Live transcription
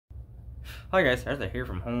Hi guys, Arthur here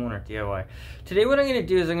from Homeowner DIY. Today what I'm going to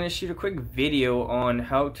do is I'm going to shoot a quick video on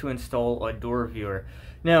how to install a door viewer.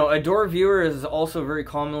 Now, a door viewer is also very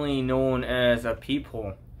commonly known as a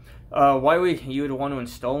peephole. Why you would want to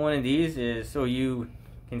install one of these is so you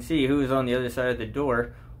can see who's on the other side of the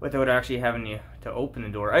door without actually having to open the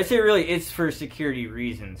door. I say really it's for security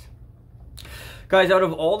reasons. Guys, out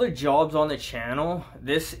of all the jobs on the channel,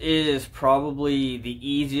 this is probably the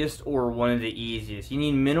easiest or one of the easiest. You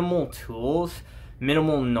need minimal tools,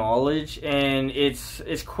 minimal knowledge, and it's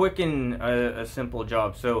quick and a simple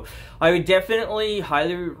job. So I would definitely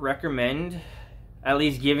highly recommend at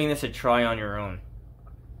least giving this a try on your own.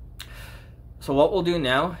 So what we'll do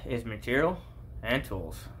now is material and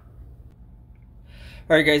tools.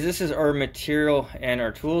 Alright guys, this is our material and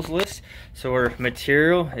our tools list. So our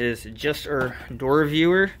material is just our door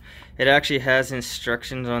viewer. It actually has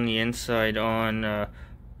instructions on the inside on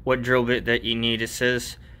what drill bit that you need. It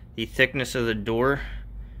says the thickness of the door.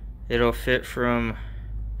 It'll fit from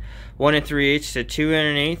 1 3/8 to 2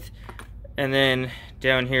 1/8. And then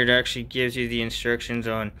down here it actually gives you the instructions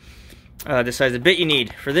on the size of the bit you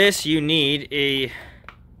need. For this you need a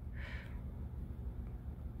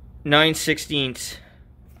 9/16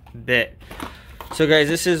 bit. So guys,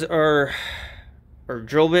 this is our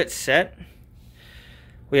drill bit set.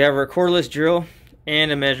 We have our cordless drill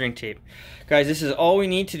and a measuring tape. Guys, this is all we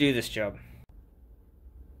need to do this job.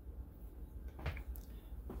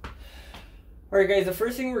 Alright guys, the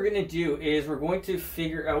first thing we're going to do is we're going to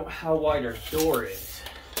figure out how wide our door is.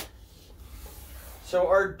 So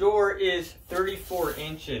our door is 34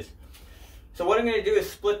 inches. So what I'm going to do is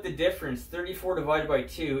split the difference. 34 divided by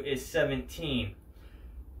 2 is 17.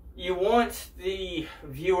 You want the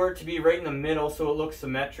viewer to be right in the middle so it looks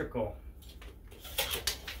symmetrical.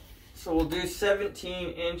 So we'll do 17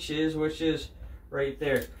 inches, which is right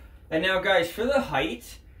there. And now guys, for the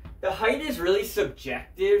height is really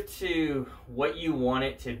subjective to what you want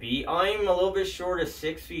it to be. I'm a little bit short of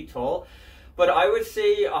 6 feet tall, but I would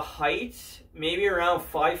say a height, maybe around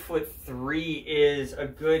 5'3" is a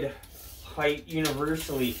good height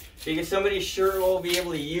universally. Because somebody sure will be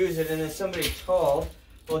able to use it, and then somebody tall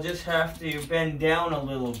we'll just have to bend down a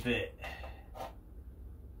little bit.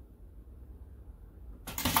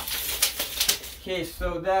 Okay,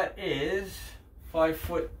 so that is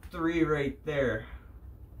 5'3" right there.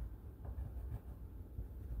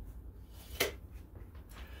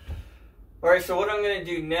 Alright, so what I'm going to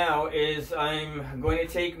do now is I'm going to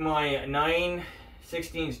take my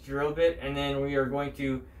 9/16 drill bit and then we are going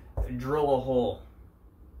to drill a hole.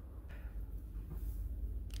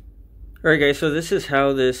 Alright guys, so this is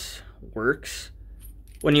how this works.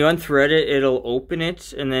 When you unthread it, it'll open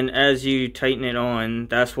it, and then as you tighten it on,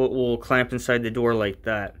 that's what will clamp inside the door like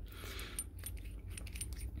that.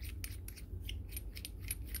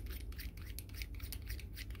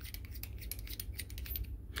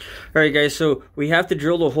 Alright guys, so we have to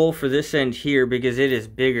drill the hole for this end here because it is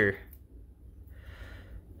bigger.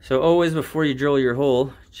 So always before you drill your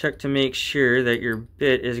hole, check to make sure that your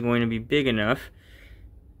bit is going to be big enough.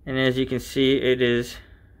 And as you can see, it is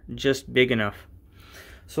just big enough.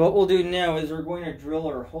 So what we'll do now is we're going to drill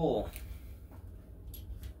our hole.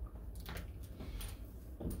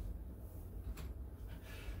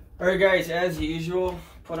 Alright guys, as usual,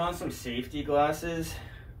 put on some safety glasses.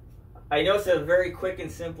 I know it's a very quick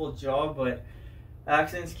and simple job, but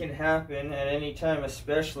accidents can happen at any time,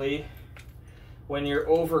 especially when you're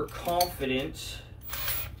overconfident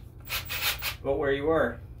about where you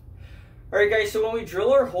are. Alright guys, so when we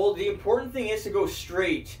drill our hole, the important thing is to go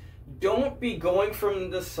straight. Don't be going from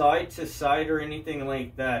the side to side or anything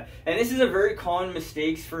like that. And this is a very common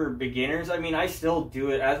mistake for beginners. I mean, I still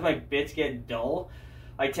do it. As my bits get dull,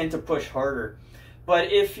 I tend to push harder.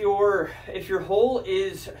 But if your hole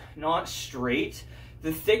is not straight,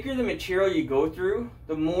 the thicker the material you go through,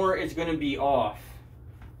 the more it's going to be off.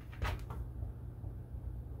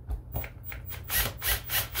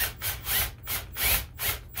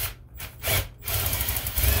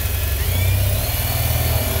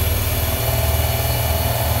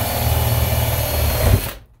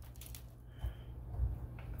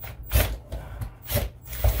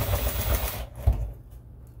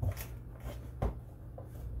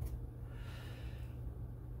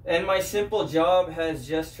 And my simple job has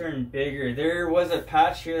just turned bigger. There was a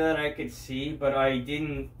patch here that I could see, but I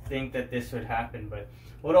didn't think that this would happen. But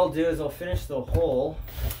what I'll do is I'll finish the hole.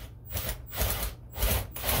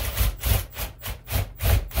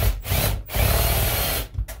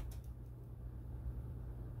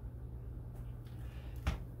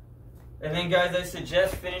 And then guys, I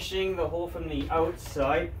suggest finishing the hole from the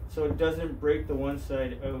outside so it doesn't break the one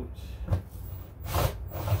side out.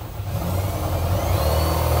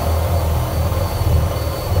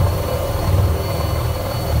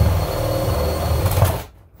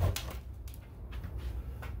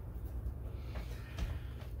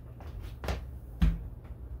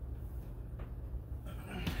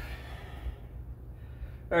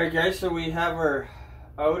 Alright guys, so we have our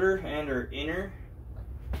outer and our inner.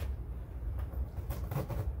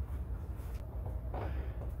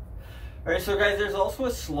 Alright, so guys, there's also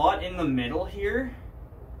a slot in the middle here.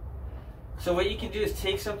 So what you can do is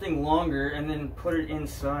take something longer and then put it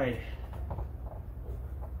inside.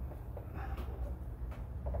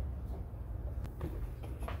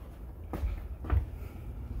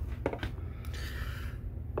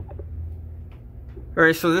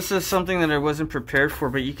 Alright, so this is something that I wasn't prepared for,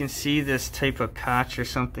 but you can see this type of patch or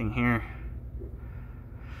something here.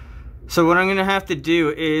 So what I'm going to have to do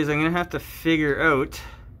is I'm going to have to figure out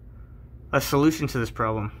a solution to this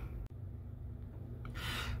problem.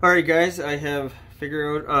 Alright guys, I have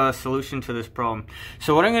figured out a solution to this problem.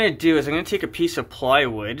 So what I'm going to do is I'm going to take a piece of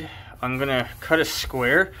plywood, I'm going to cut a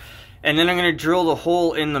square, and then I'm going to drill the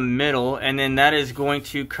hole in the middle, and then that is going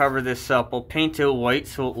to cover this up. I'll paint it white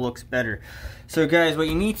so it looks better. So guys, what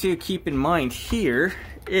you need to keep in mind here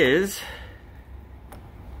is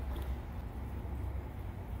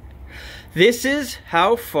this is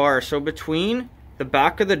how far, so between the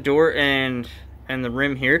back of the door and the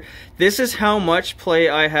rim here, this is how much play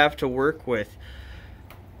I have to work with.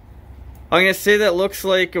 I'm going to say that looks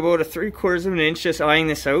like about a 3/4 of an inch just eyeing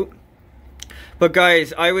this out. But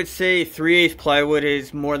guys, I would say 3/8 plywood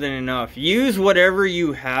is more than enough. Use whatever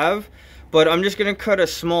you have, but I'm just going to cut a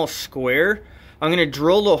small square. I'm going to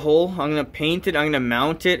drill the hole, I'm going to paint it, I'm going to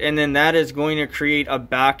mount it, and then that is going to create a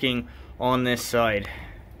backing on this side.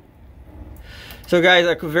 So guys,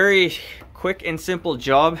 a very quick and simple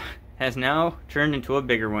job has now turned into a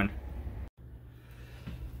bigger one.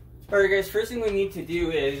 Alright guys, first thing we need to do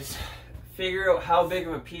is figure out how big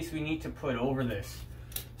of a piece we need to put over this.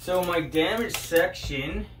 So my damaged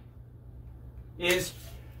section is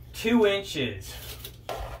 2 inches.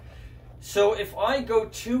 So if I go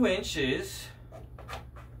 2 inches,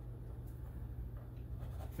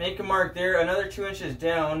 make a mark there, another 2 inches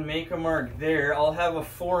down, make a mark there, I'll have a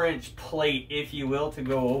 4-inch plate, if you will, to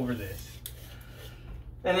go over this.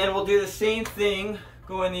 And then we'll do the same thing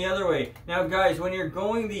going the other way. Now guys, when you're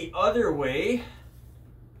going the other way,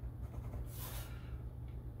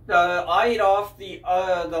 eye it off the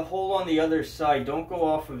hole on the other side. Don't go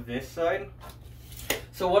off of this side.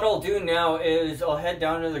 So what I'll do now is I'll head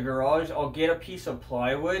down to the garage, I'll get a piece of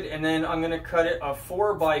plywood, and then I'm going to cut it a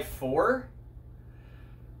 4x4.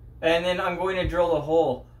 And then I'm going to drill the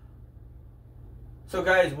hole. So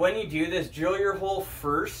guys, when you do this, drill your hole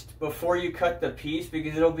first before you cut the piece,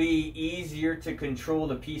 because it'll be easier to control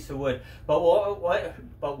the piece of wood. But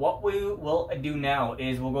what we will do now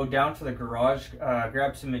is we'll go down to the garage,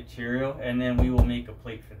 grab some material, and then we will make a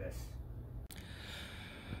plate for this.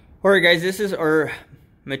 Alright guys, this is our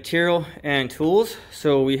material and tools.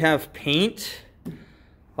 So we have paint.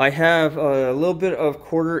 I have a little bit of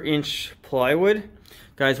 1/4 inch plywood.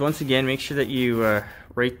 Guys, once again, make sure that you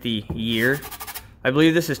write the year. I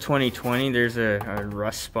believe this is 2020. There's a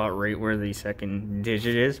rust spot right where the second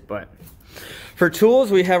digit is. But for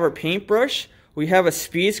tools, we have our paintbrush. We have a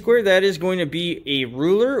speed square. That is going to be a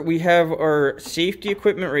ruler. We have our safety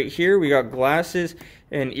equipment right here. We got glasses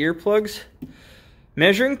and earplugs.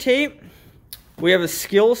 Measuring tape. We have a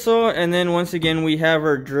skill saw. And then once again, we have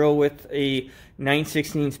our drill with a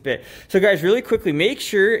 9/16 bit. So guys, really quickly, make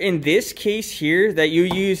sure in this case here that you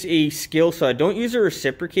use a skill saw. Don't use a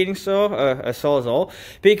reciprocating saw, a Sawzall,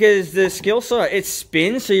 because the skill saw, it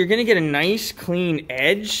spins, so you're going to get a nice clean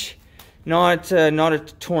edge, not a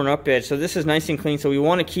torn up edge. So this is nice and clean, so we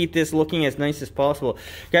want to keep this looking as nice as possible.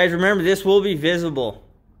 Guys, remember, this will be visible.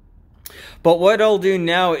 But what I'll do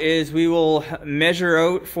now is we will measure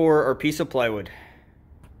out for our piece of plywood.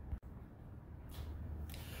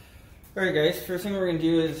 Alright guys, first thing we're going to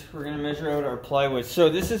do is we're going to measure out our plywood. So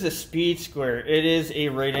this is a speed square. It is a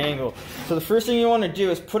right angle. So the first thing you want to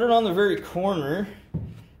do is put it on the very corner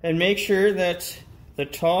and make sure that the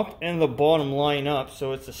top and the bottom line up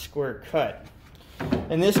so it's a square cut.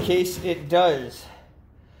 In this case, it does.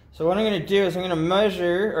 So what I'm going to do is I'm going to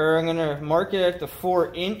measure, or I'm going to mark it at the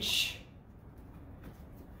 4-inch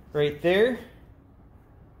right there.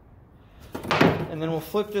 And then we'll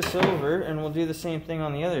flip this over and we'll do the same thing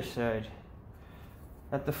on the other side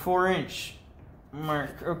at the 4-inch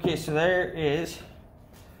mark. Okay, so there is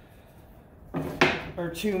our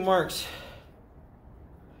 2 marks.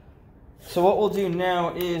 So what we'll do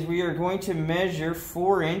now is we are going to measure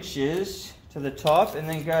 4 inches to the top, and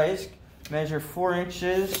then guys, measure 4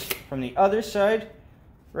 inches from the other side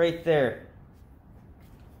right there.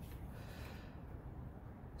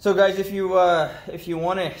 So guys, if you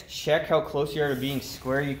want to check how close you are to being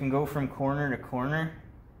square, you can go from corner to corner.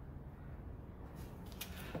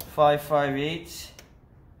 5 5/8,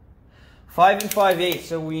 5 5/8,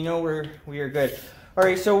 so we know we are good. All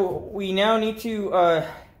right, so we now need to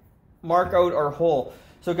mark out our hole.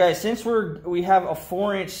 So guys, since we have a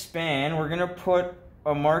 4-inch span, we're gonna put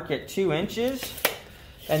a mark at 2 inches,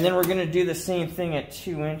 and then we're gonna do the same thing at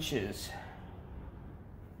 2 inches.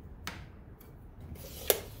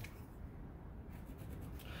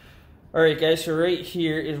 All right, guys, so right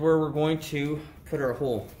here is where we're going to put our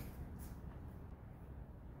hole.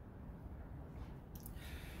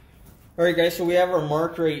 All right, guys, so we have our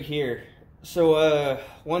mark right here. So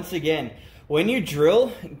once again, when you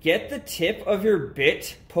drill, get the tip of your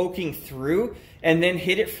bit poking through and then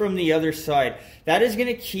hit it from the other side. That is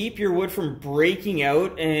gonna keep your wood from breaking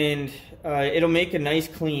out, and it'll make a nice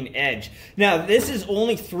clean edge. Now, this is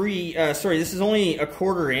only this is only a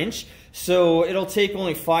 1/4 inch, so it'll take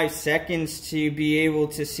only 5 seconds to be able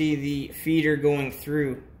to see the feeder going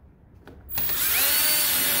through.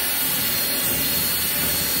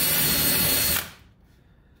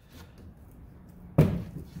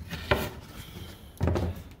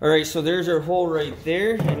 All right, so there's our hole right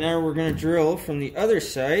there, and now we're gonna drill from the other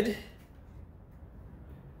side.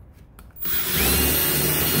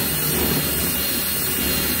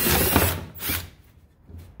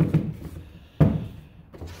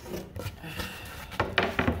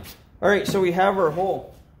 All right, so we have our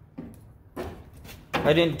hole.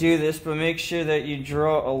 I didn't do this, but make sure that you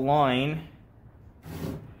draw a line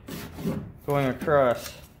going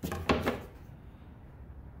across.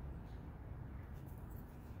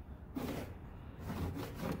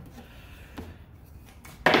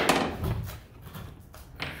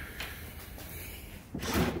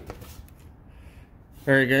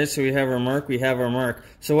 Alright guys, so we have our mark,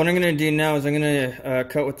 So what I'm going to do now is I'm going to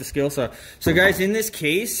cut with the skill saw. So guys, in this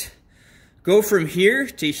case, go from here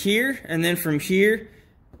to here, and then from here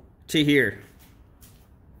to here.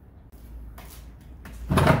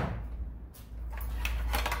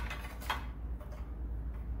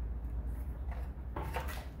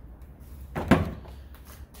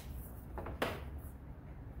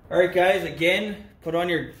 Alright guys, again, put on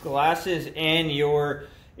your glasses and your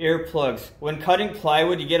earplugs. When cutting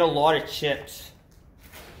plywood, you get a lot of chips.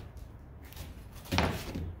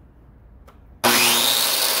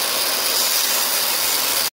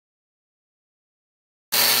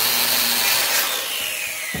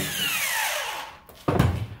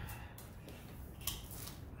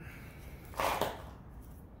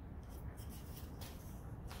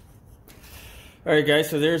 Alright guys,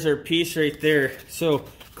 so there's our piece right there. So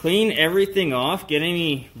clean everything off, get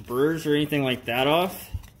any burrs or anything like that off.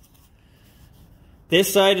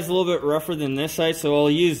 This side is a little bit rougher than this side, so I'll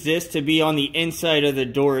use this to be on the inside of the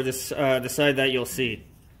door, the side that you'll see.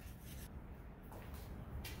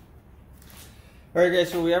 Alright guys,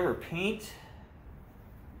 so we have our paint.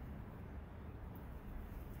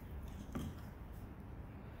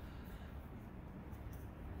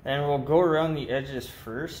 And we'll go around the edges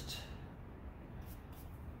first.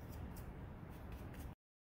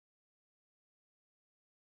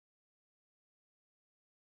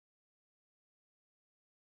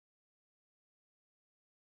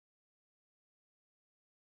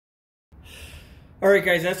 Alright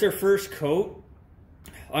guys, that's our first coat.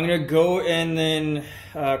 I'm going to go and then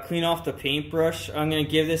clean off the paintbrush. I'm going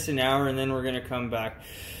to give this an hour and then we're going to come back.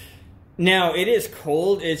 Now, it is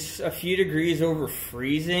cold. It's a few degrees over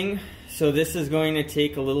freezing, so this is going to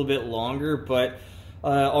take a little bit longer, but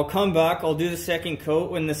I'll come back. I'll do the second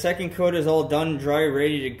coat. When the second coat is all done, dry,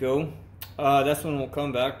 ready to go, that's when we'll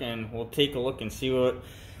come back and we'll take a look and see what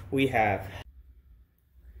we have.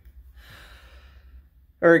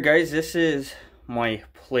 Alright guys, this is my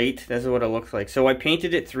plate. This is what it looks like. So I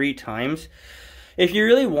painted it 3 times. If you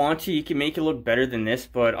really want to, you can make it look better than this,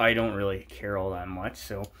 but I don't really care all that much.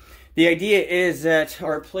 So the idea is that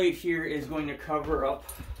our plate here is going to cover up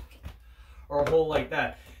our hole like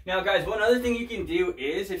that. Now guys, one other thing you can do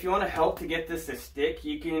is, if you want to help to get this to stick,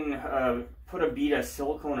 you can put a bead of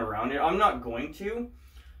silicone around it. I'm not going to.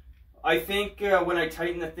 I think when I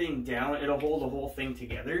tighten the thing down, it'll hold the whole thing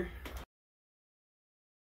together.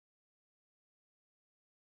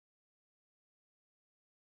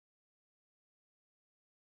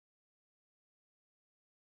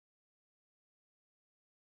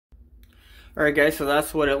 Alright guys, so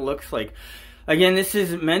that's what it looks like. Again, this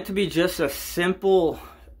is meant to be just a simple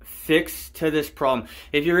fix to this problem.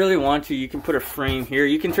 If you really want to, you can put a frame here.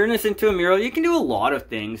 You can turn this into a mural. You can do a lot of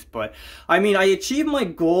things, but I mean, I achieved my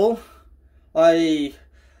goal. I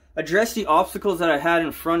addressed the obstacles that I had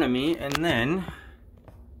in front of me, and then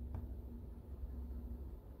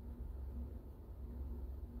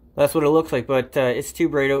that's what it looks like, but it's too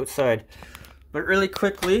bright outside. But really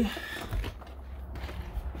quickly,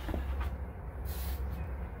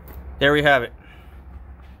 there we have it.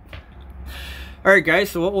 Alright guys,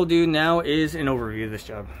 so what we'll do now is an overview of this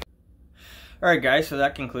job. Alright guys, so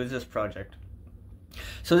that concludes this project.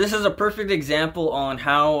 So this is a perfect example on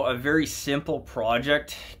how a very simple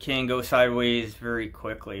project can go sideways very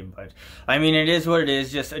quickly. But I mean, it is what it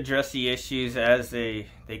is. Just address the issues as they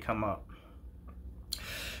come up.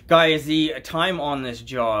 Guys, the time on this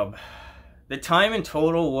job, the time in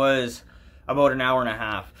total was about an hour and a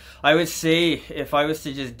half. I would say if I was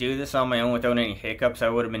to just do this on my own without any hiccups, I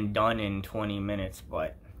would have been done in 20 minutes.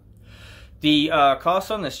 But the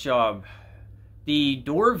cost on this job, the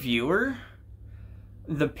door viewer,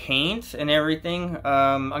 the paint and everything,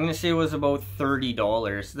 I'm gonna say it was about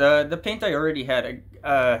 $30. The paint I already had.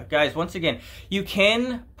 Guys, once again, you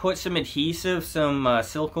can put some adhesive, some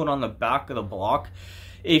silicone on the back of the block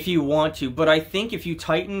if you want to, but I think if you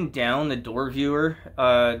tighten down the door viewer,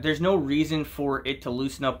 there's no reason for it to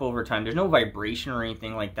loosen up over time. There's no vibration or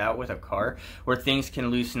anything like that with a car where things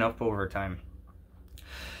can loosen up over time.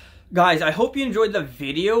 Guys, I hope you enjoyed the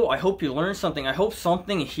video. I hope you learned something. I hope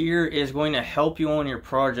something here is going to help you on your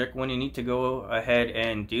project when you need to go ahead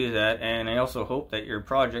and do that. And I also hope that your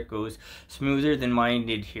project goes smoother than mine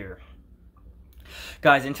did here.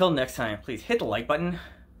 Guys, until next time, please hit the like button,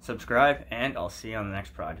 subscribe, and I'll see you on the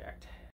next project.